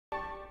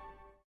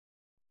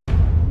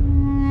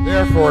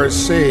Therefore,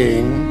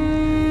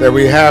 seeing that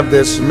we have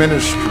this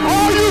ministry,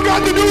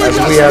 as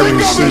we have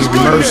received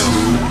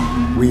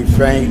mercy, we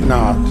faint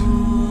not,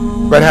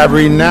 but have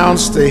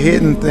renounced the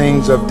hidden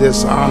things of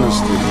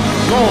dishonesty,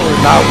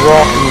 not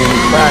walking in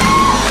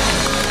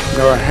practice,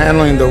 nor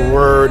handling the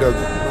word of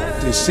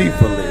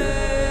deceitfully,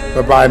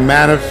 but by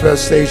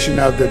manifestation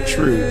of the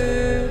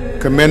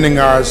truth, commending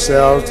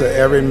ourselves to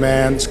every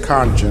man's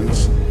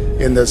conscience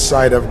in the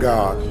sight of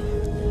God.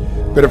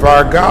 But if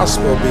our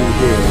gospel be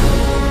hid,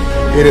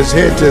 it is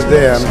hid to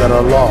them that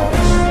are lost,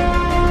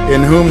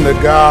 in whom the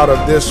God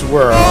of this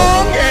world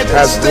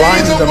has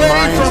blinded the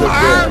minds of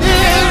them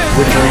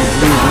which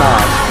believe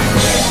not,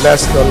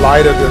 lest the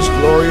light of this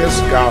glorious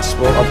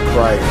gospel of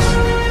Christ,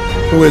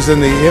 who is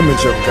in the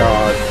image of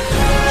God,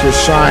 should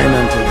shine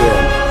unto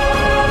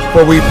them.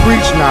 For we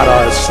preach not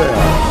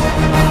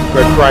ourselves,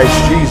 but Christ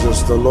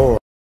Jesus the Lord.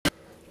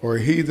 For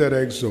he that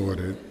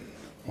exhorteth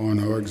on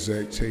our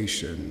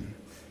exhortation,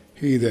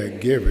 he that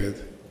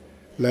giveth,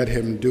 let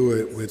him do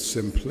it with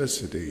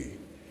simplicity.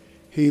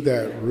 He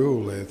that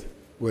ruleth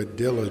with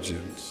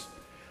diligence,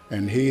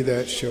 and he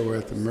that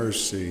showeth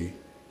mercy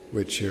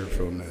with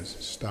cheerfulness.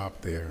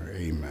 Stop there.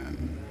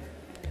 Amen.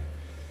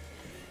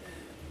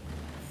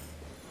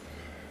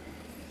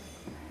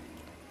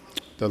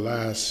 The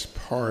last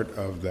part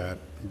of that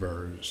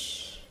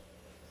verse.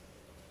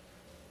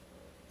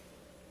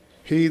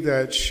 He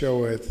that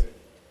showeth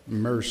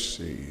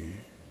mercy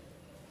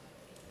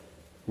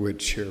with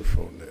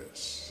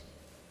cheerfulness.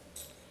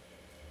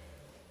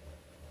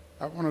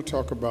 I want to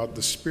talk about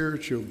the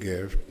spiritual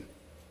gift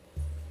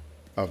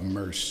of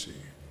mercy.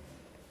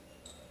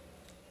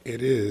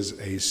 It is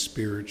a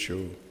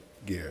spiritual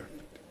gift.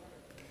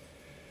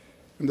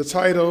 And the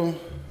title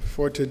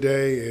for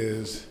today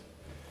is,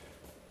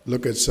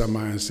 look at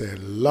somebody and say,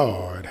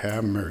 Lord,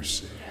 have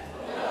mercy.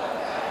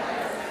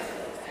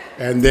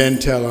 And then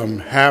tell them,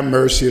 have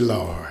mercy,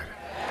 Lord.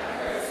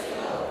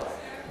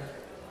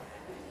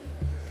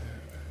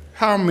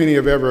 How many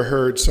have ever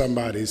heard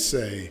somebody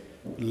say,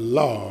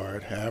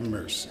 Lord, have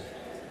mercy?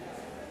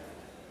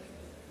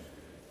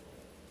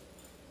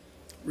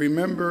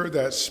 Remember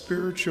that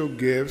spiritual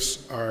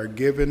gifts are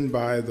given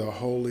by the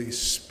Holy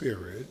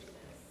Spirit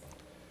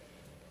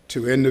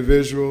to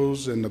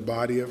individuals in the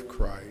body of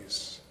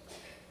Christ,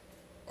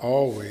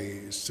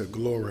 always to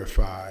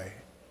glorify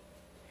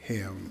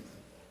Him.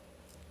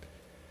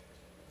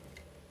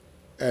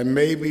 And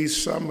maybe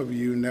some of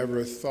you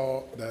never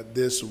thought that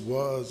this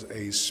was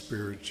a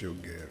spiritual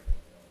gift.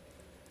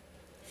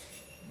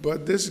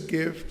 But this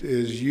gift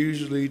is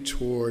usually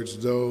towards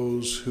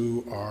those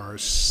who are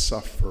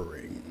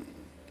suffering.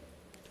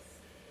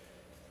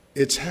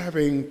 It's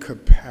having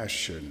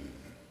compassion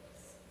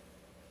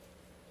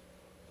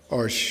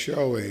or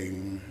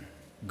showing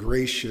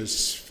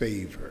gracious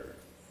favor.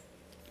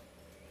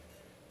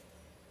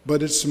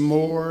 But it's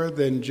more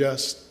than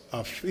just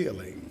a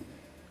feeling.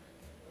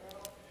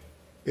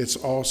 It's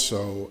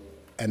also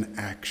an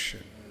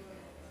action.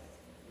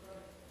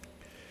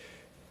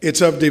 It's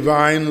of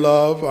divine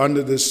love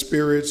under the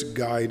Spirit's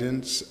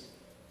guidance,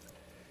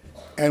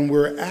 and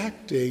we're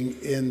acting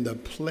in the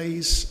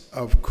place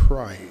of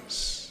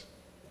Christ.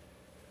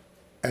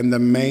 And the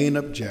main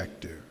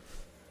objective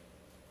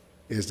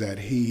is that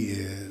He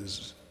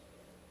is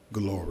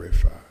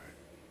glorified.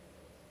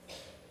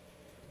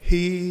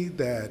 He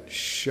that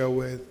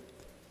showeth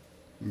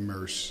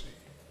mercy.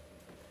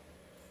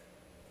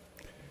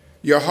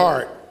 Your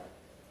heart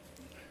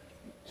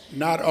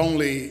not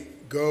only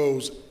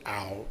goes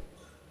out,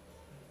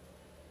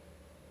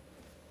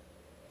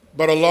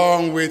 but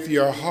along with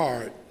your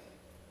heart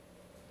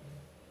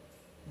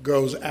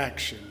goes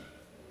action.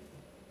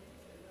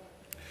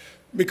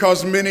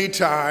 Because many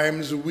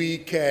times we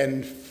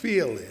can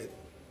feel it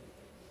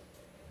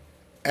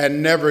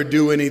and never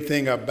do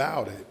anything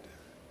about it.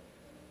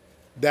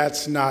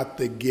 That's not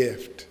the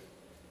gift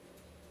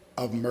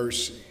of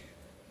mercy.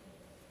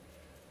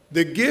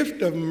 The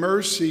gift of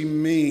mercy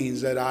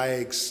means that I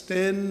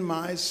extend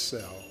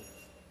myself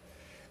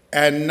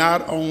and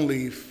not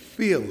only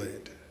feel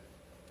it,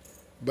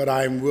 but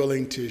I'm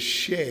willing to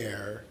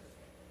share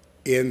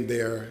in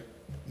their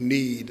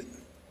need,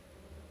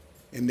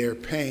 in their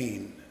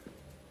pain,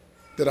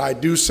 that I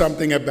do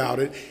something about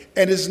it.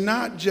 And it's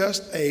not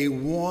just a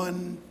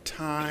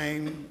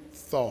one-time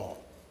thought.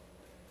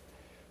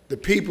 The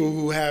people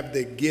who have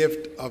the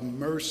gift of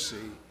mercy,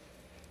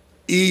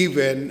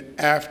 even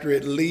after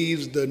it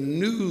leaves the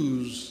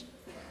news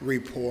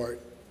report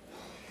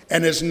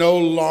and is no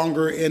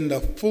longer in the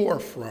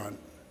forefront,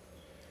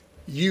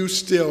 you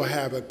still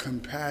have a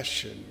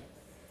compassion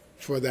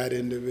for that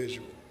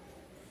individual.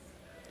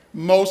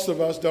 Most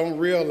of us don't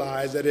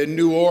realize that in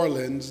New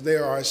Orleans,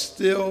 there are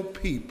still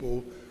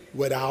people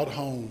without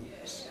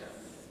homes.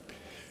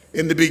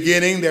 In the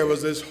beginning, there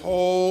was this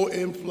whole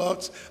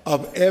influx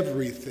of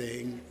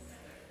everything,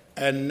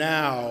 and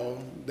now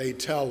they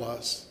tell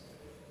us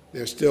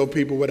there's still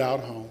people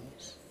without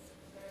homes.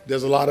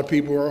 There's a lot of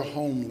people who are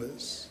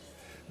homeless.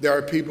 There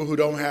are people who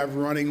don't have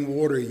running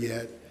water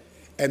yet,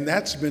 and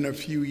that's been a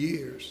few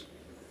years.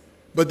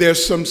 But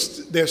there's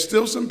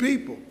still some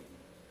people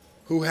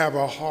who have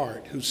a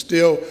heart, who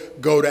still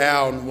go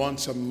down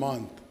once a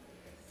month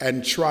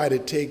and try to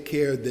take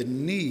care of the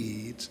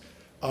needs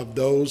of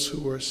those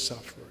who are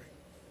suffering.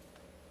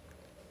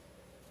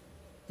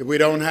 If we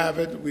don't have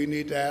it, we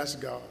need to ask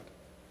God.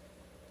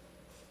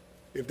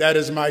 If that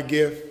is my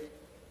gift,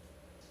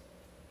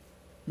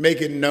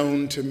 make it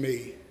known to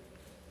me.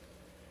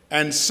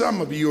 And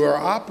some of you are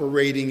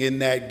operating in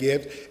that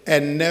gift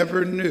and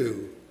never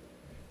knew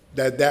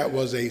that that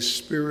was a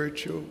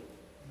spiritual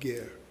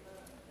gift,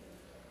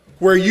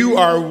 where you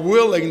are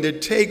willing to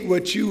take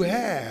what you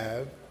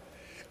have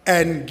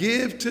and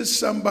give to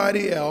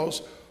somebody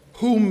else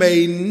who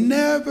may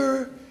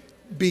never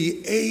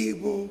be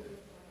able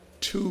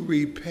to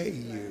repay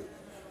you.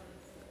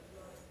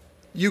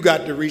 You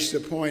got to reach the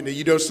point that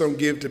you just don't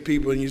give to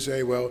people and you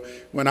say, well,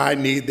 when I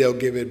need, they'll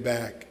give it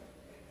back.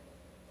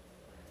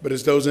 But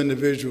it's those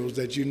individuals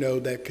that you know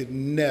that could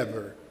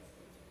never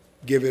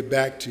give it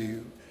back to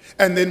you.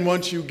 And then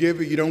once you give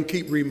it, you don't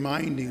keep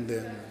reminding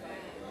them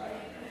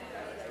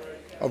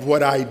of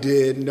what I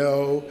did.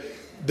 No,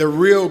 the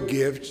real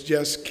gift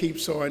just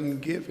keeps on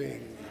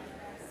giving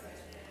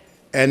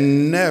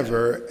and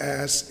never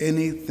asks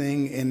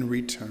anything in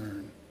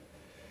return.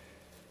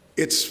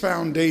 It's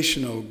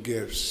foundational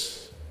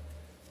gifts.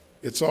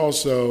 It's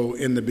also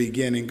in the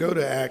beginning. Go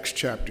to Acts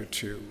chapter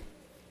 2.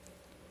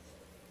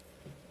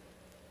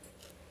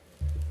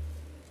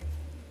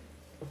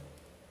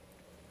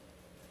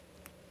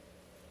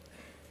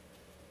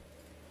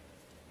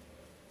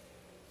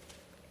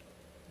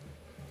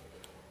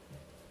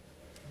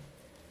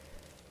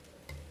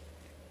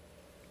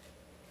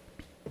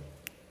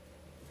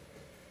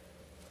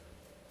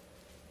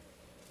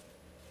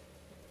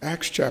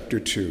 Acts chapter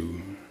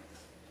 2,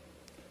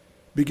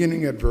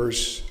 beginning at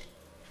verse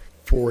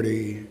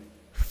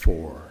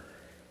 44.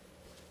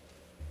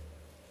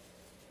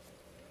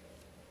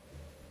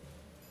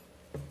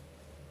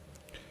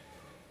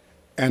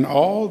 And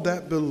all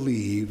that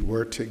believed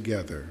were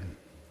together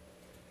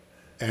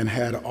and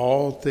had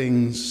all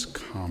things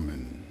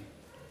common,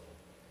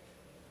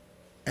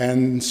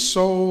 and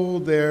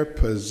sold their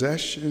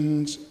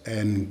possessions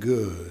and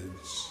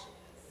goods,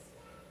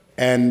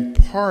 and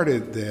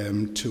parted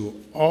them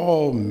to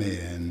all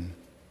men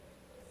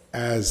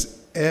as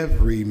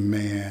every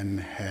man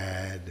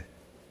had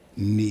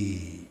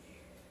need.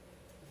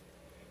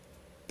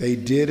 They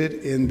did it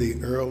in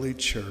the early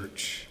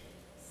church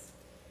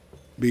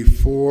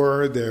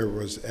before there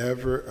was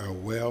ever a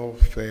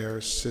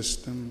welfare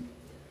system,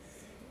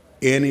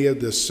 any of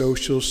the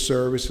social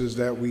services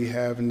that we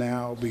have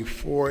now.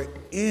 Before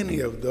any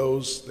of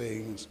those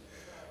things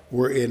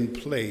were in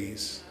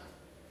place,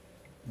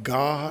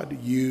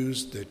 God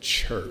used the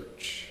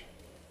church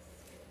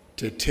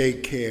to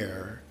take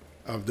care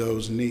of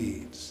those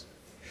needs.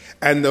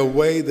 And the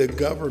way the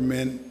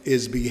government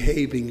is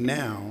behaving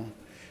now,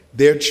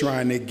 they're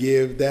trying to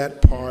give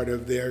that part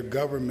of their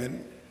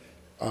government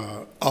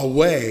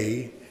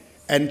away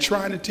and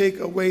trying to take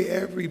away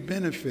every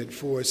benefit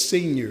for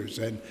seniors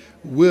and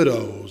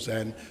widows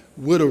and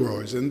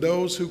widowers and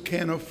those who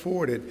can't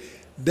afford it.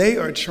 They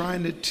are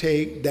trying to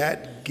take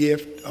that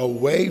gift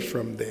away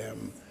from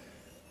them.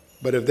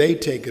 But if they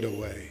take it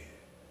away,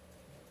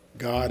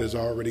 God has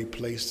already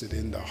placed it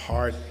in the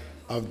heart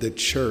of the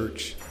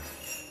church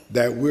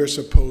that we're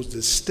supposed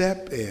to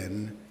step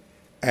in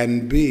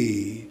and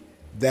be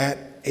that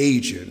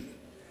agent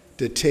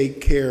to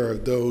take care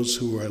of those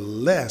who are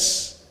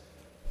less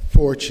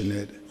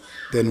fortunate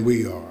than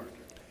we are.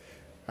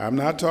 I'm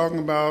not talking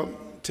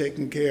about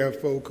taking care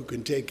of folk who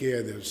can take care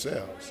of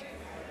themselves.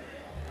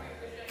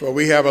 For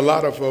we have a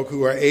lot of folk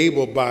who are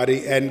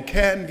able-bodied and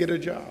can get a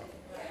job.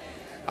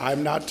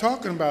 I'm not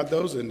talking about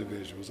those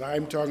individuals.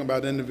 I'm talking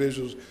about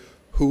individuals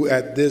who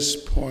at this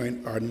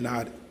point are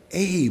not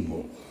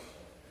able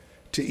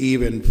to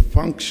even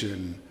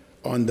function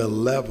on the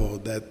level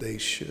that they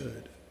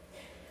should.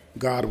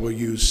 God will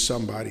use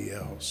somebody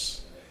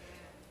else.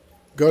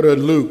 Go to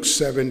Luke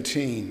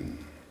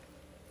 17.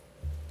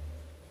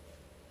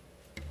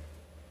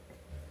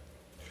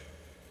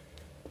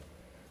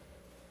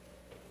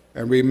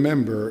 And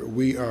remember,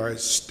 we are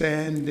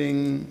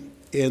standing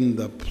in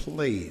the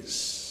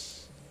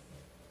place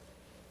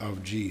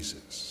of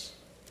Jesus.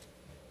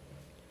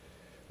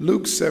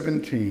 Luke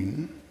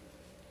 17,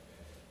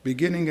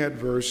 beginning at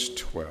verse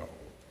 12.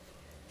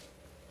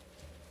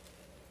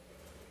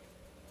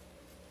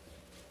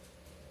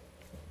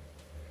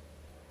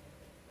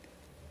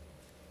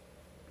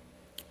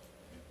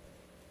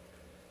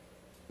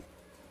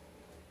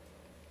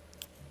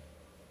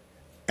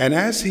 And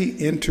as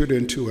he entered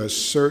into a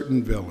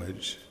certain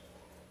village,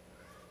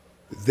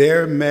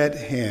 there met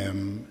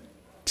him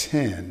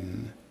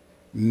 10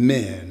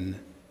 men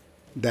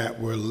that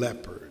were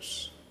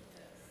lepers,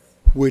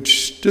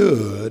 which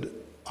stood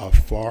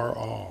afar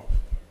off.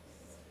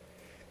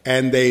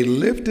 And they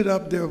lifted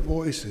up their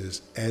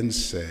voices and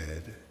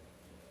said,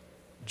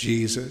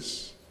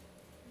 Jesus,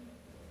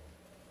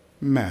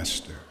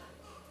 Master,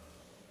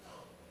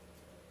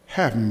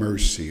 have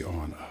mercy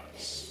on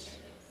us.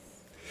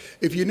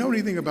 If you know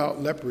anything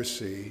about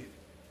leprosy,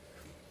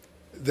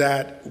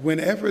 that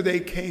whenever they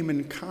came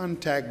in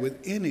contact with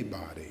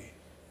anybody,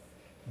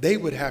 they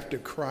would have to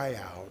cry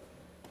out,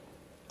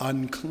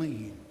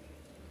 unclean.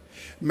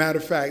 Matter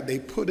of fact, they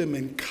put them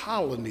in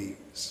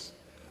colonies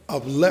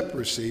of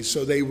leprosy,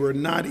 so they were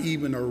not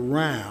even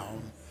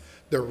around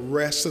the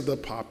rest of the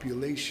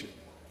population.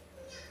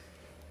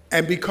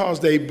 And because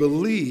they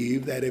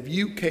believed that if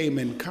you came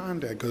in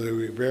contact, because they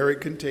were very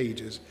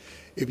contagious,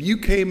 if you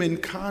came in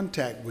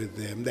contact with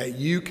them, that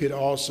you could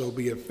also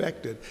be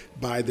affected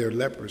by their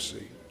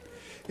leprosy.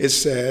 It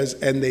says,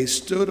 and they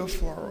stood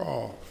afar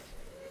off,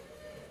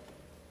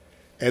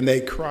 and they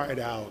cried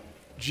out,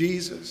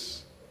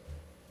 Jesus,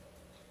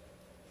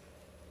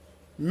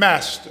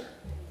 Master,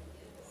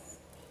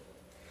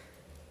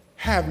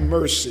 have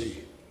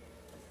mercy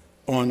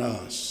on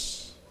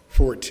us.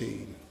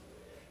 14.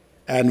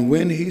 And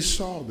when he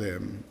saw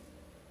them,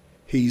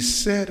 he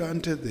said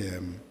unto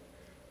them,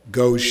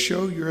 go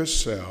show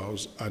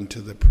yourselves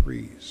unto the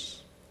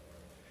priests.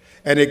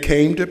 And it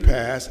came to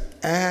pass,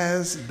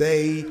 as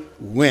they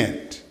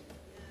went,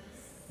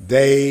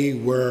 they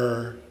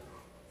were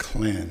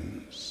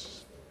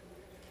cleansed.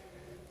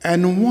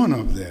 And one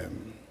of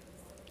them,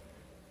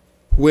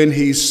 when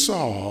he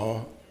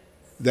saw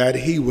that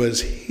he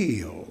was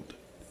healed,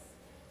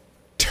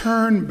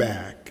 turned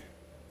back,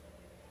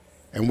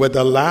 and with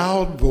a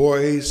loud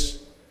voice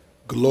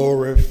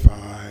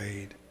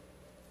glorified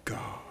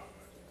God,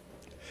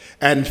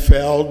 and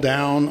fell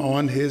down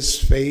on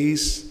his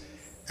face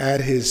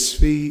at his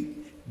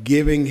feet,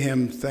 giving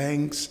him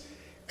thanks,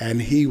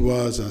 and he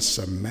was a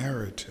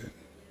Samaritan.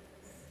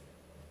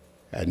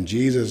 And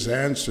Jesus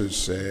answered,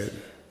 said,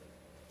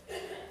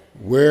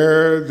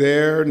 were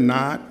there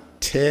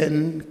not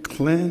 10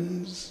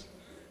 cleansed?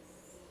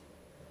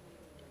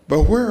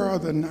 But where are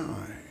the 9?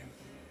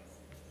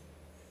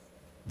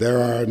 There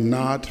are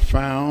not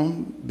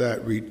found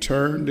that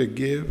return to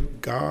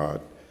give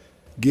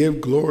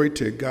glory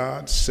to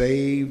God,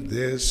 save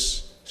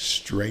this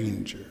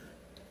stranger.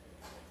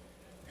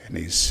 And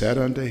he said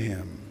unto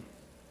him,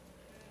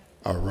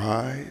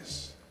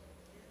 arise,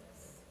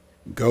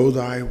 go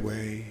thy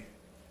way,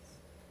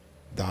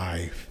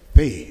 thy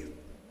faith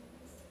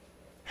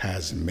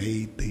has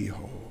made thee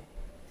whole.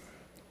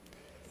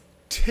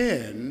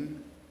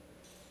 10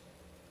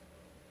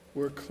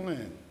 were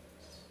cleansed,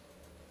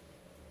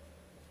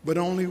 but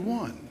only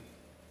one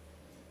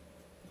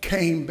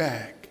came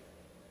back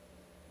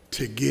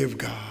to give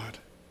God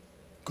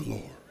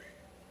glory.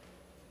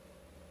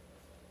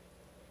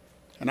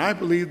 And I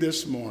believe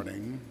this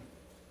morning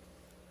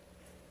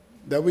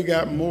that we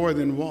got more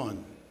than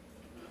one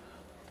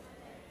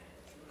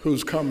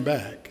who's come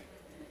back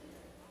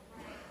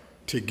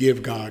to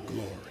give God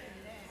glory.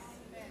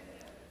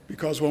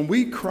 Because when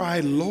we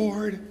cry,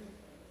 Lord,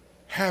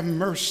 have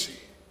mercy,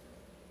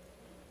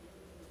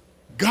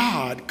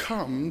 God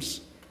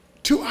comes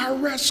to our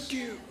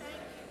rescue.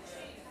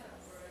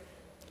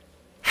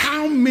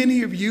 How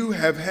many of you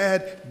have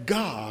had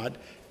God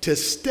to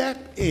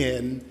step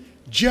in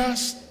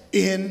just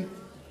in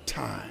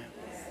time?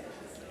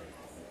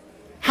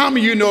 How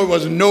many of you know it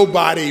was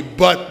nobody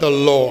but the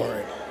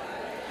Lord?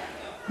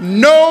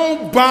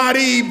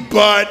 Nobody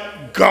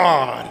but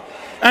God.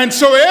 And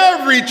so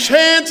every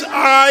chance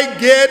I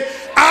get,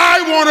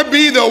 I want to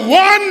be the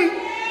one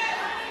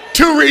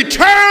to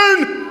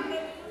return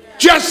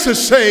just to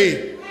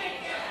say,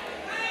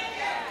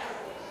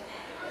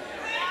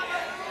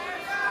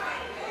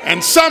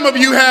 and some of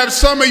you have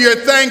some of your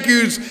thank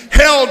yous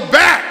held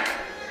back.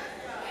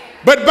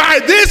 But by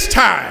this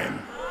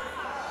time,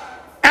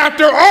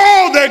 after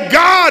all that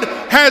God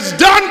has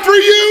done for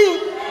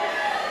you,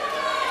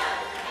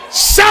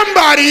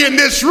 somebody in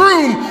this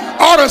room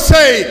ought to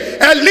say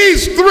at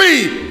least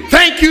 3,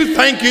 thank you,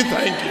 thank you,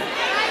 thank you.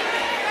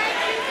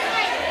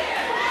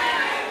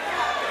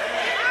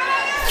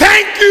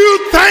 Thank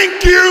you,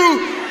 thank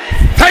you,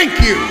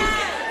 thank you.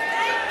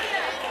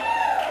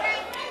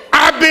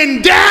 I've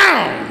been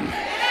down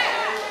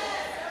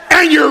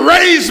and you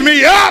raised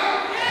me up.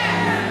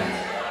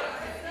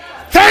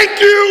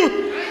 Thank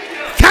you,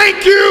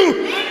 thank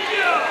you,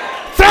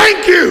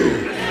 thank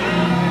you.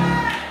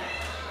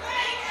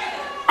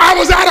 I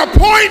was at a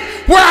point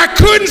where I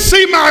couldn't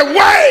see my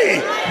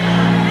way.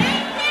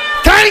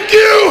 Thank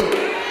you,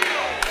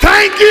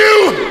 thank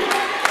you,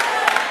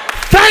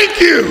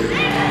 thank you.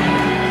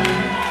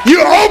 You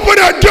opened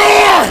a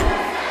door.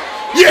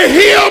 You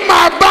healed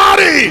my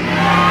body.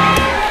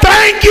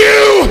 Thank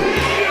you,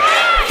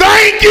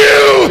 thank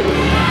you,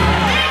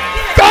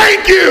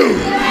 thank you.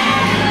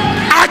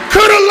 I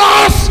could have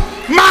lost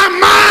my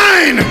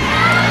mind.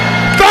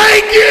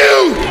 Thank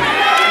you.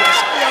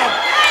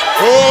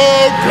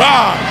 Oh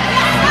God.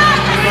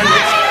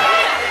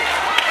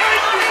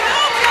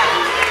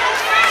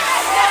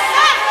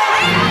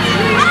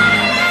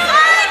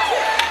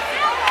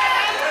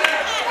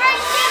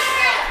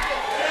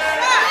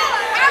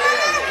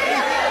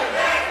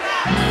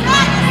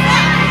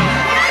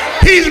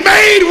 He's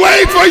made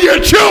way for your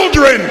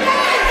children.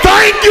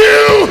 Thank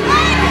you.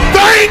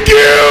 Thank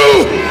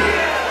you.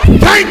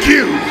 Thank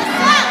you.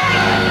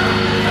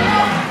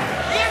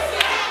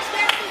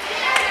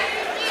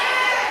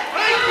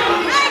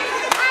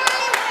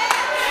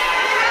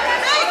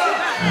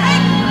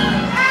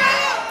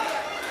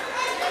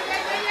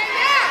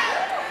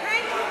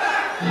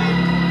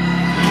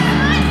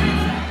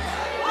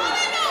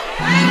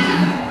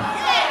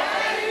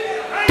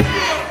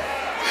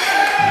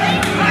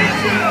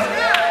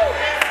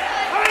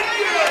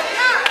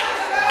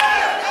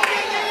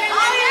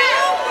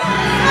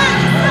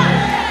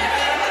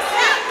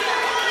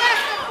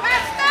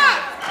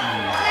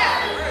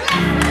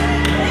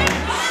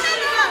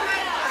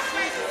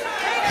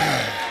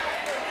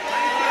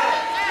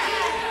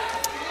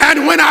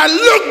 I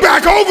look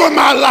back over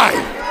my life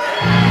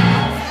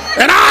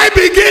and I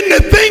begin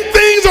to think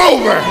things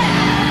over,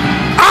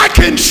 I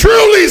can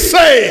truly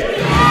say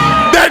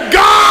that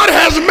God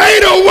has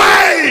made a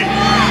way.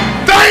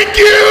 Thank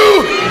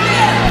you.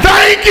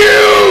 Thank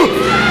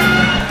you.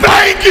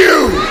 Thank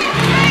you.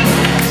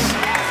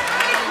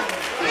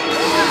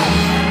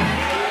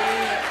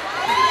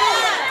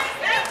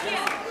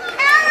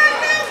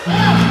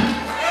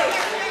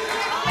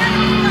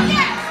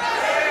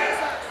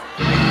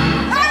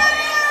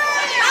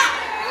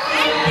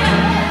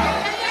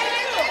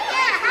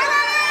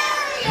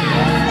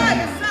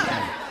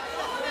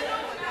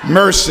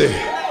 Mercy.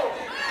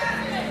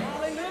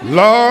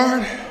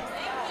 Lord,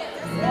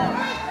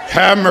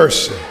 have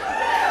mercy.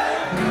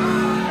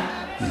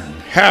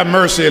 Have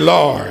mercy,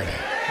 Lord.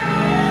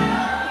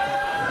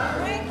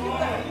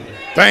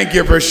 Thank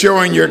you for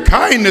showing your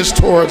kindness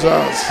towards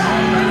us.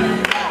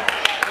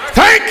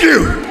 Thank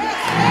you.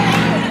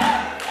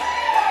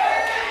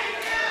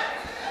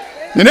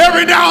 And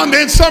every now and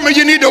then, some of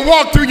you need to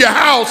walk through your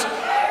house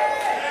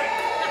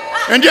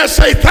and just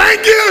say,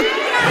 thank you.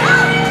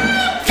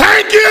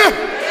 Thank you.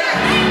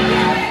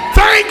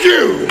 Thank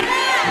you.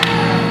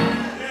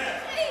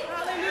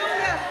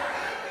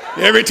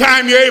 Every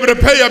time you're able to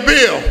pay a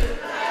bill.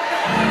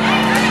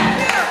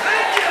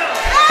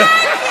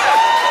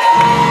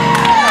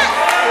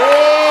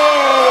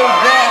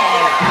 Oh,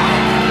 God.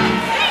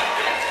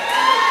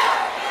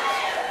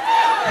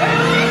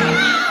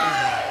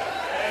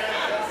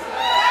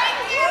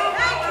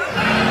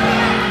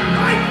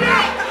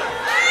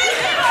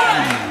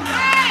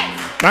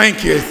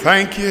 Thank you,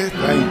 thank you,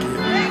 thank you.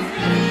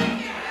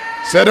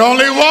 Said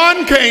only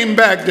one came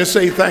back to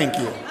say thank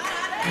you.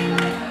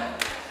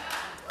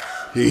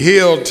 He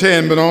healed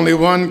 10, but only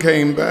one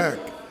came back.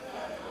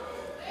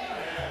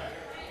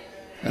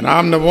 And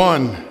I'm the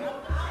one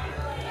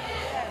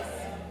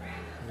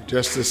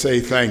just to say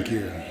thank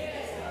you.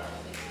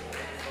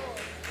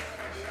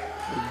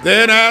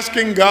 Then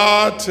asking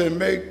God to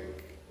make,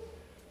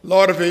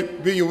 Lord, if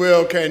it be your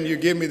will, can you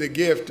give me the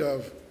gift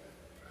of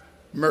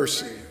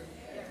mercy,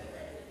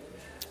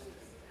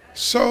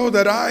 so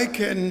that I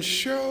can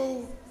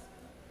show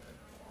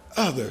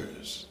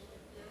others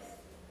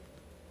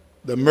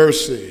the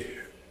mercy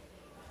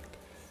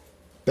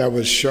that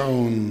was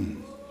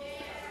shown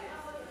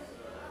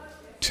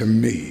to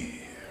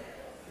me.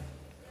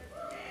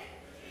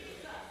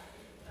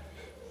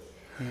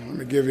 Let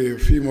me give you a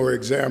few more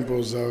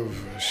examples of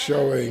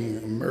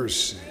showing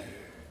mercy,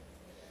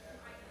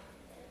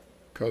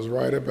 because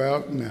right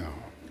about now,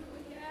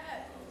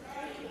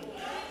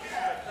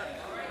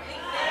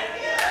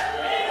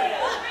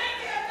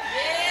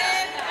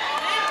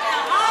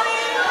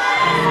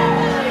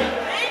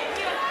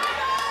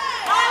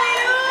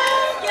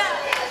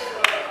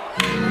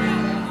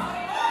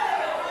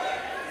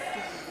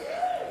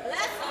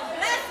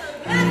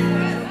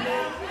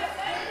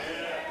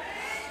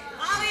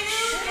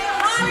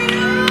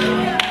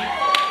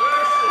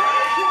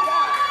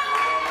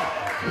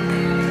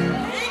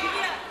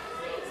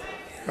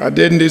 I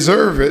didn't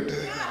deserve it,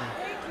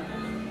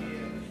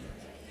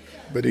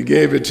 but he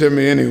gave it to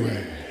me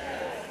anyway.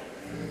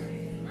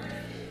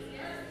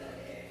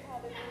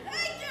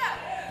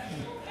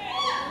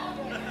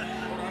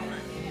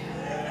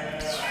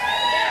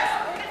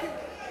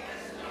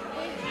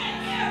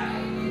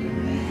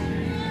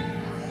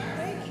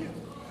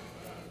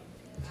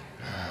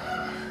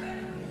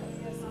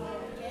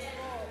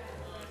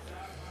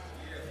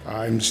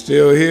 I'm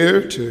still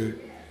here to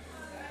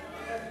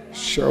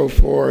show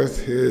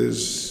forth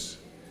his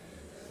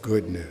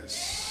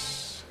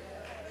goodness.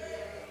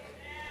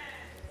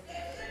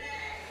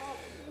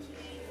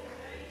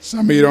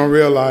 Some of you don't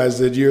realize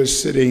that you're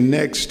sitting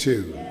next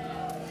to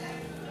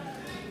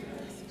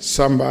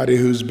somebody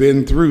who's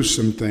been through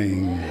some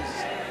things.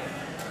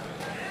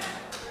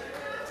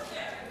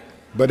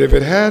 But if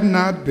it had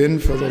not been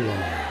for the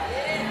Lord,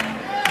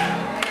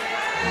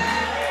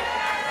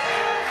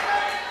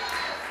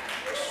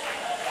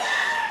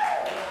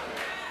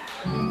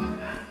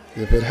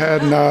 if it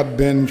had not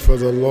been for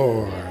the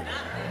Lord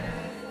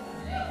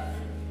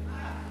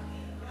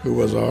who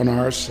was on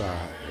our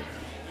side,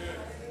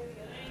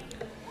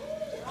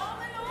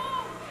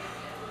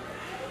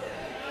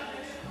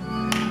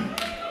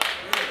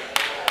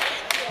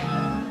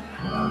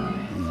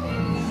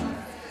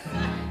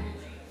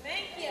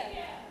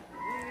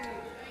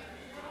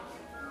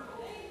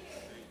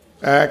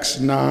 Acts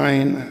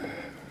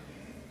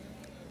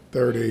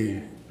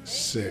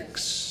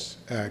 9:36.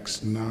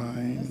 Acts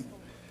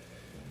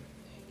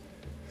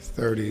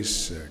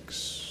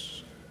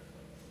 9:36.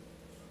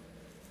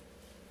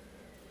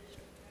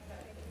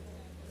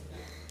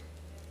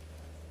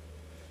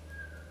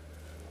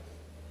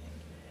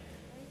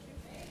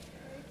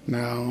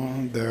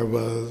 Now there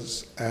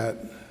was at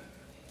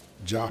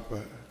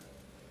Joppa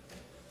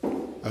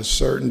a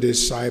certain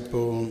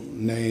disciple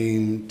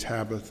named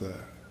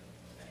Tabitha,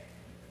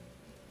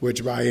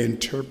 which by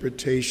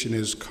interpretation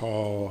is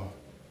called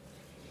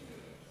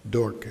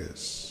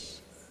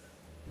Dorcas.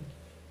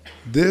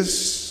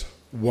 This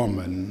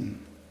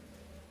woman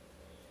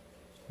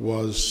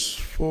was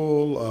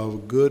full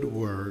of good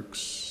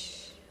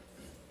works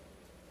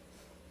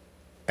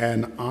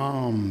and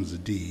alms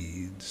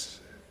deeds,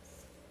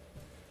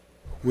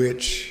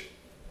 which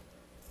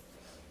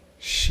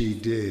she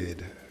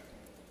did.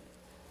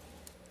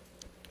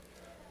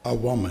 A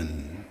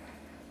woman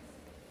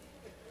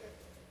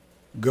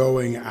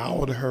going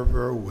out of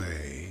her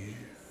way,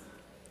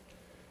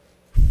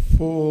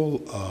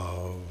 full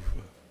of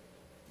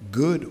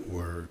good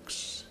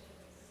works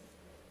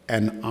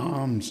and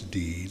alms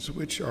deeds,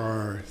 which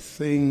are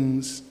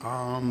things,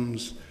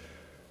 alms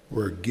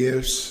were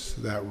gifts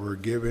that were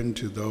given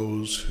to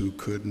those who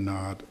could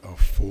not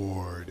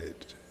afford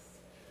it.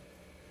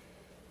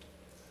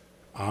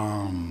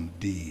 Alms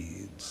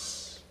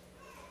deeds,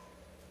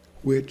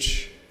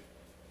 which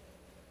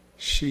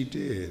she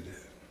did.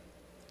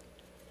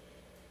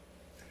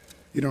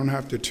 You don't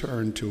have to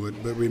turn to it,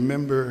 but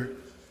remember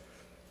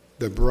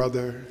the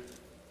brother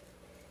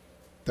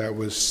that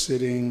was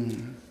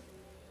sitting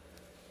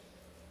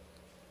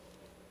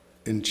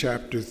in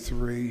chapter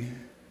 3.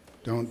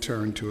 Don't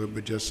turn to it,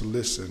 but just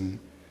listen.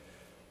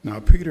 Now,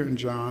 Peter and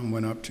John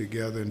went up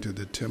together into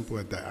the temple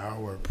at the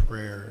hour of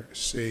prayer,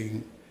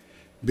 saying,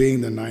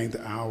 being the 9th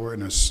hour,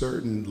 and a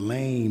certain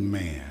lame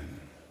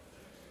man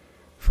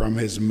from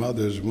his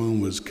mother's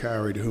womb was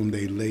carried, whom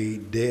they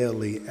laid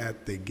daily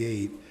at the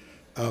gate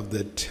of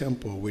the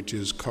temple, which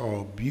is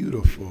called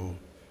Beautiful,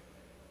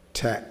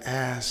 to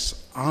ask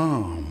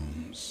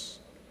alms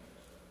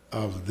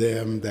of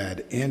them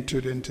that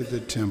entered into the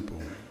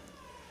temple,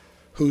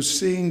 who,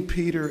 seeing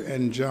Peter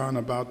and John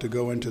about to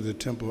go into the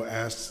temple,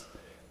 asked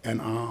an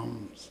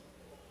alms.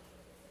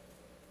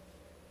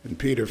 And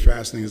Peter,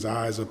 fastening his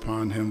eyes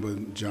upon him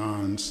with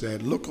John,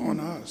 said, Look on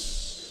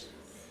us.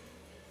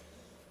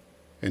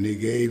 And he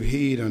gave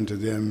heed unto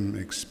them,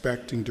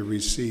 expecting to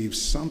receive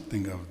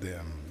something of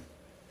them.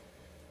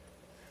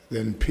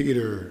 Then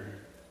Peter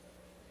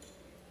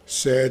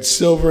said,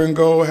 Silver and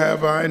gold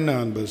have I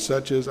none, but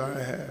such as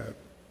I have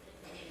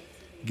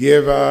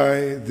give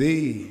I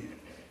thee.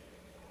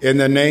 In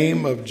the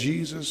name of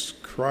Jesus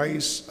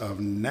Christ of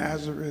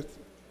Nazareth,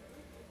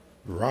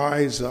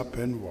 rise up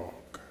and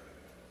walk.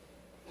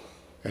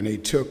 And he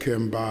took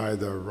him by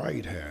the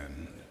right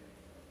hand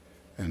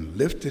and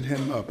lifted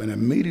him up, and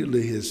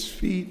immediately his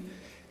feet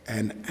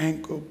and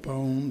ankle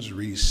bones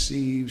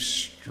received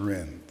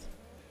strength.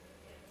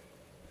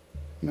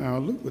 Now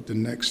look what the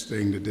next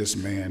thing that this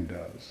man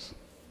does.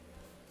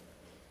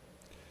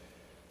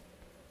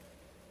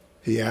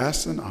 He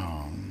asked an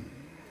alms.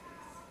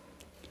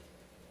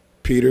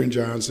 Peter and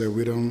John said,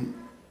 we don't,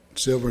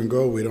 silver and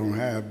gold we don't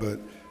have, but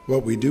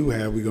what we do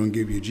have, we're going to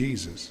give you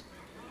Jesus.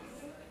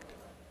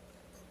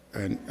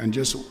 And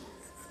just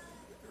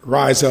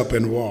rise up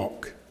and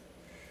walk.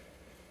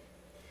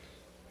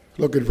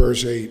 Look at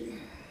verse 8.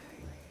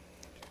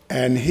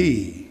 And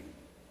he,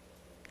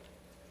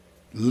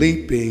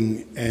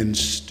 leaping and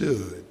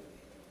stood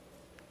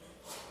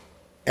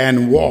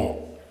and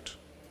walked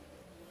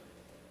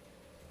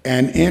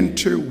and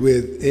entered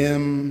with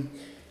them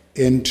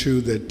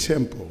into the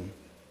temple,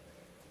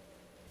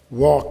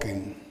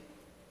 walking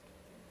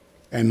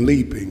and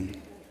leaping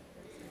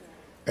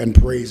and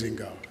praising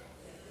God.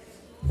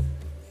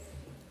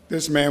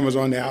 This man was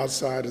on the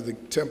outside of the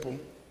temple,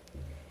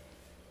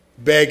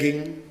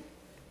 begging.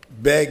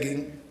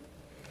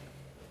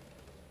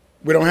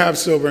 We don't have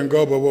silver and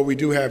gold, but what we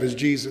do have is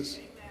Jesus.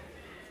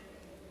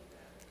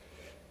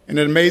 And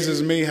it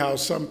amazes me how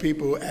some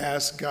people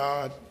ask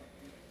God,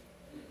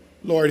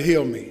 Lord,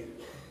 heal me,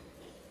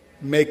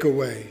 make a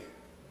way.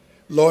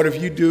 Lord, if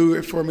you do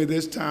it for me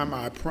this time,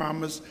 I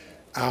promise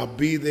I'll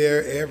be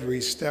there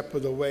every step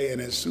of the way.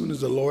 And as soon as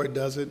the Lord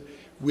does it,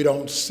 we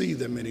don't see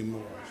them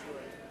anymore.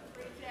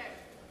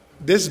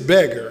 This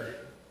beggar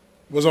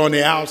was on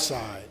the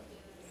outside,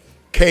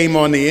 came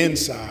on the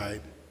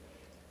inside,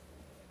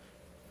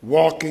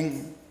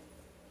 walking,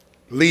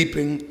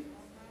 leaping,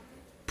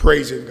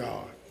 praising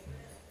God.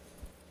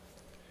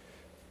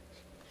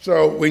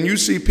 So when you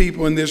see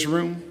people in this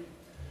room,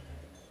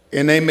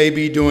 and they may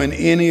be doing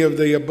any of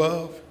the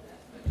above,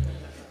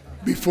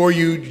 before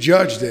you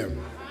judge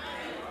them,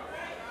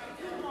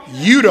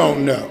 you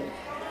don't know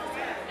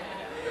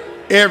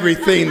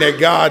everything that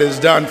God has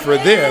done for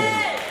them,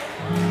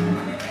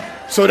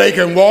 so they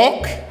can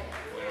walk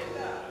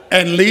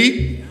and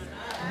leap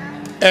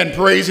and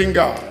praising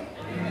God.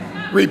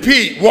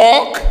 Repeat,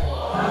 walk,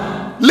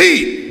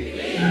 leap,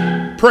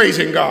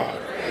 praising God.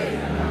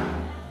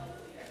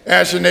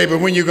 Ask your neighbor,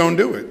 when you going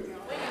to do it?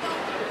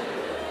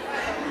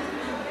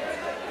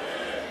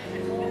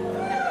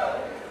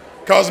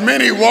 Because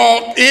many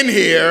walk in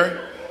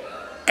here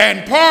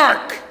and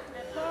park.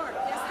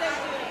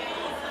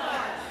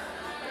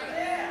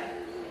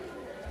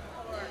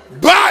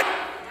 But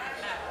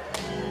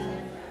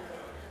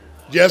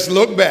just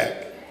look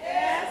back.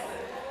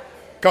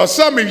 Because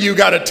some of you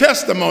got a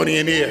testimony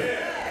in here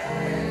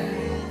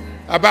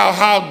about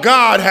how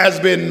God has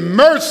been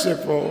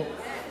merciful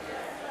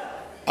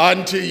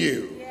unto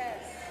you.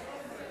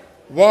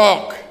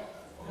 Walk,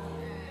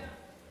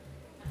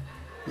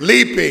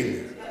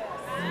 leaping,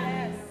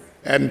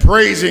 and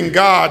praising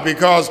God,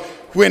 because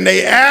when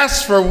they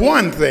ask for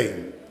one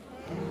thing,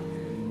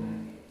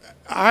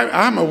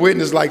 I'm a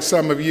witness like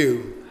some of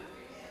you.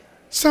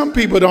 Some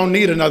people don't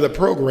need another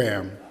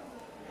program.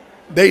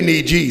 They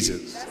need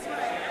Jesus.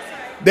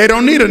 They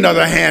don't need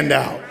another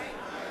handout.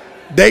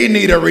 They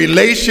need a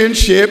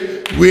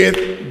relationship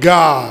with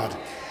God.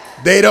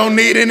 They don't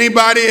need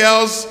anybody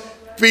else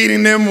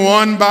feeding them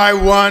one by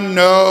one.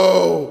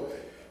 No,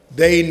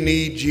 they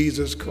need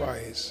Jesus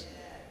Christ.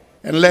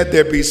 And let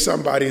there be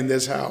somebody in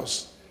this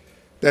house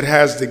that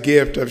has the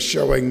gift of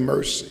showing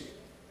mercy,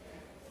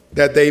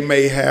 that they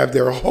may have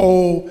their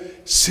whole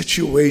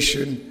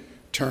situation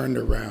turned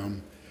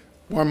around.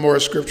 One more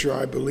scripture,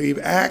 I believe,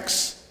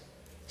 Acts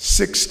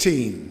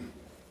 16.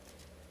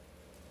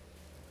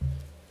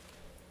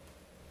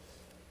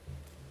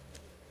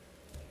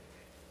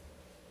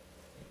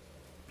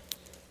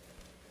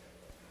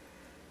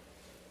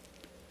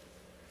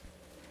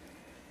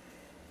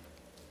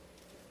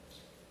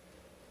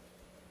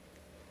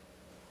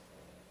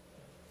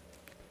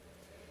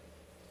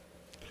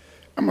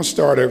 I'm going to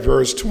start at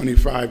verse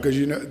 25, because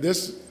you know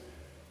this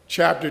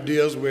chapter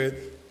deals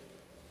with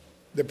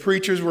the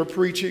preachers were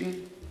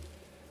preaching,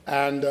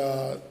 and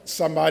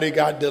somebody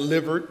got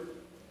delivered.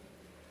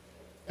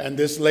 And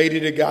this lady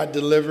that got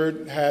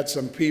delivered had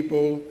some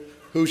people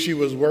who she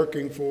was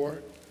working for.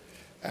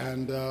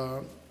 And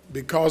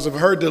because of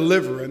her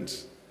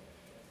deliverance,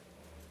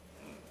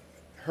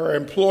 her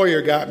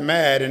employer got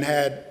mad and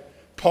had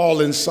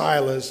Paul and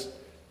Silas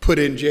put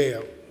in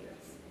jail.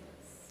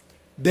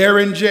 They're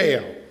in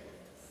jail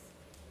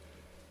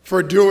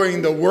for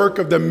doing the work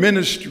of the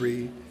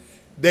ministry.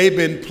 They've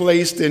been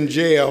placed in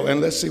jail. And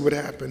let's see what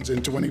happens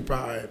in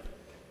 25.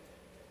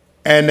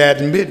 And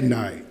at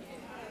midnight,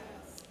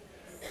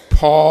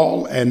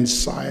 Paul and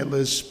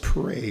Silas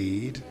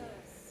prayed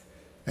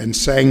and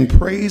sang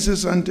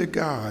praises unto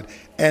God,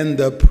 and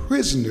the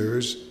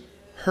prisoners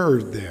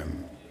heard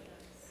them.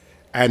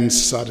 And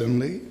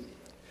suddenly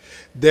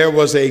there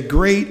was a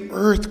great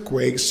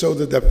earthquake, so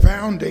that the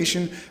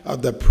foundation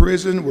of the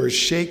prison were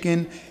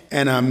shaken,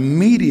 and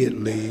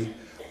immediately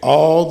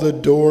all the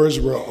doors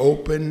were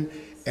open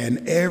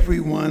and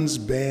everyone's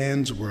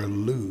bands were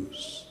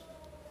loose.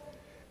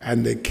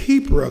 And the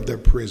keeper of the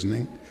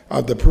prison,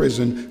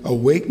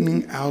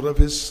 awakening out of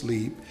his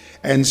sleep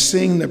and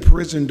seeing the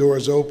prison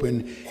doors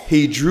open,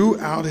 he drew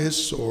out his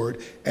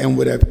sword and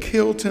would have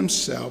killed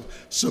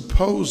himself,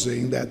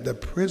 supposing that the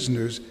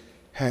prisoners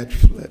had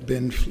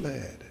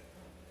fled.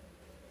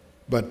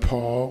 But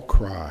Paul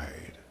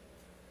cried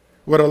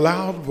with a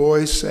loud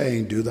voice,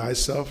 saying, "Do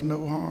thyself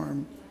no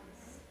harm,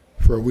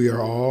 for we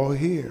are all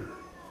here."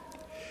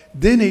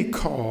 Then he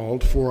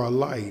called for a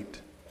light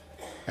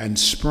and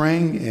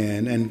sprang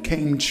in and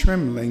came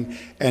trembling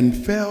and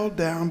fell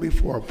down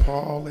before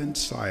Paul and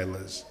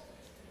Silas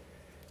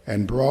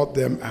and brought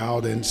them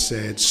out and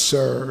said,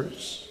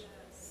 "Sirs,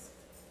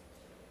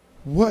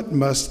 what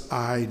must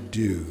I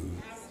do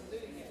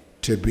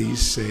to be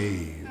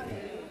saved?"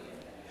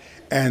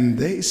 And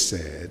they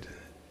said,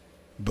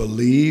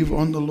 "Believe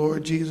on the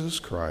Lord Jesus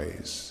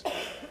Christ,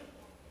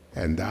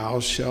 and thou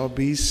shalt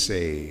be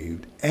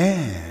saved,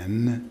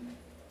 and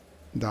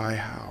thy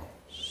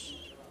house."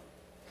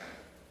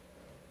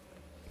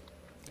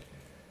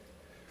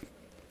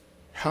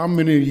 How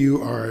many of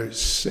you are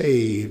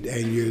saved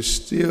and you're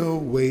still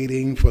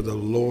waiting for the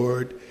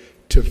Lord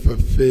to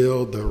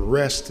fulfill the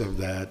rest of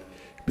that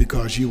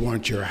because you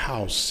want your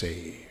house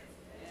saved?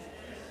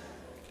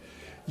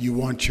 You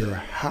want your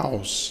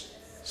house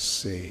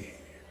saved.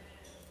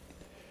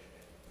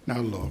 Now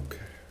look.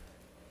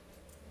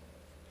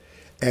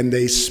 And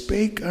they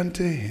spake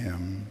unto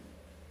him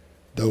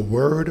the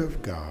word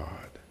of God,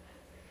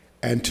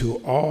 and to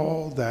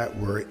all that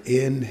were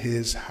in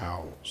his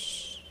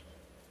house.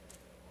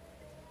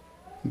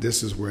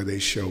 This is where they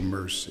show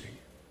mercy.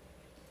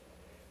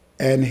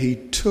 And he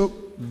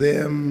took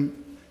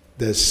them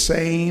the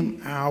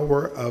same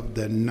hour of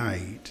the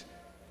night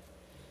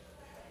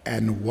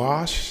and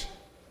washed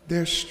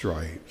their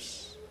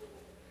stripes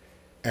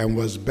and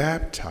was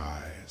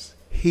baptized,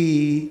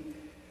 he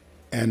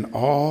and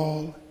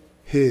all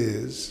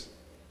his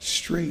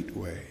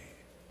straightway.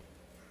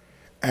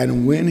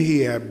 And when he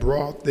had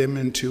brought them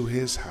into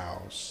his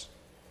house,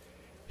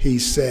 he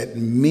set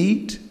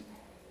meat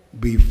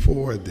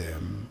before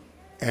them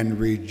and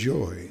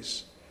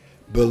rejoiced,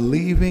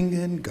 believing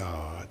in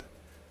God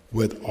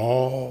with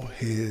all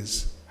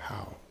his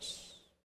house.